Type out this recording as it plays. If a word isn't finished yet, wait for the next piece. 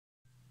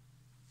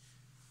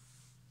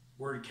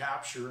word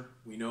capture,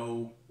 we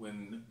know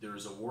when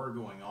there's a war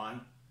going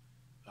on,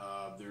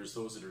 there's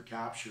those that are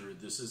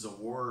captured. This is a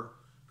war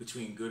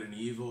between good and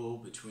evil,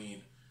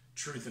 between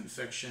truth and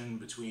fiction,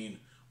 between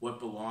what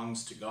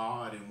belongs to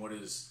God and what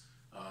is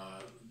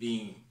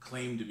being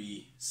claimed to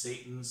be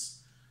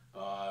Satan's.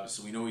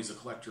 So we know he's a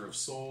collector of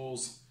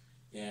souls,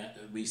 and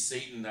at least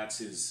Satan, that's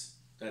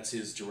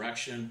his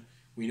direction.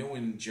 We know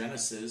in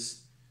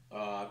Genesis,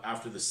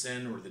 after the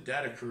sin or the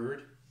debt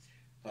occurred,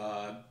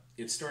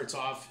 it starts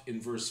off in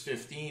verse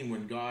 15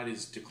 when God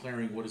is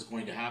declaring what is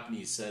going to happen.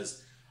 He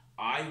says,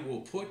 I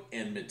will put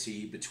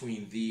enmity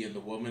between thee and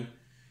the woman,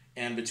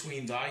 and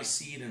between thy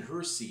seed and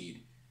her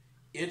seed.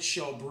 It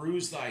shall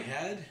bruise thy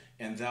head,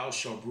 and thou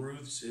shalt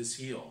bruise his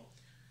heel.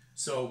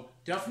 So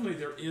definitely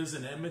there is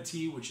an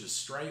enmity, which is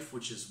strife,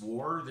 which is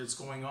war that's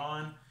going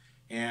on.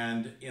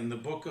 And in the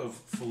book of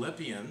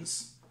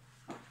Philippians,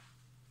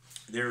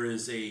 there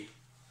is a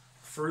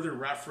further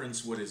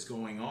reference what is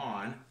going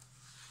on.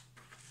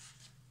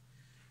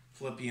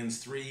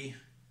 Philippians 3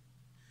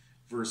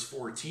 verse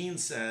 14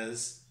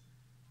 says,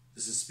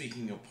 this is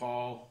speaking of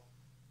Paul,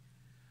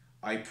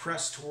 I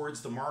press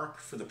towards the mark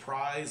for the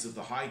prize of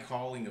the high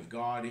calling of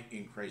God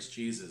in Christ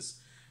Jesus.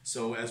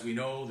 So as we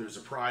know, there's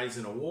a prize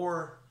in a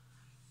war,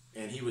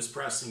 and he was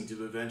pressing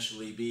to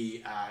eventually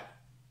be at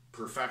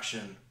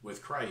perfection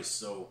with Christ.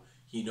 So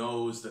he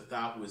knows that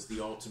that was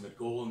the ultimate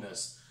goal in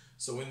this.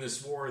 So in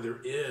this war, there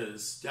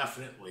is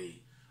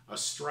definitely a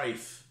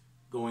strife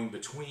going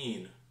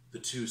between the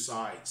two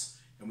sides.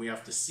 And we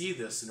have to see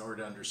this in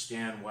order to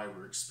understand why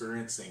we're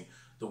experiencing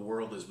the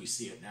world as we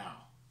see it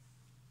now.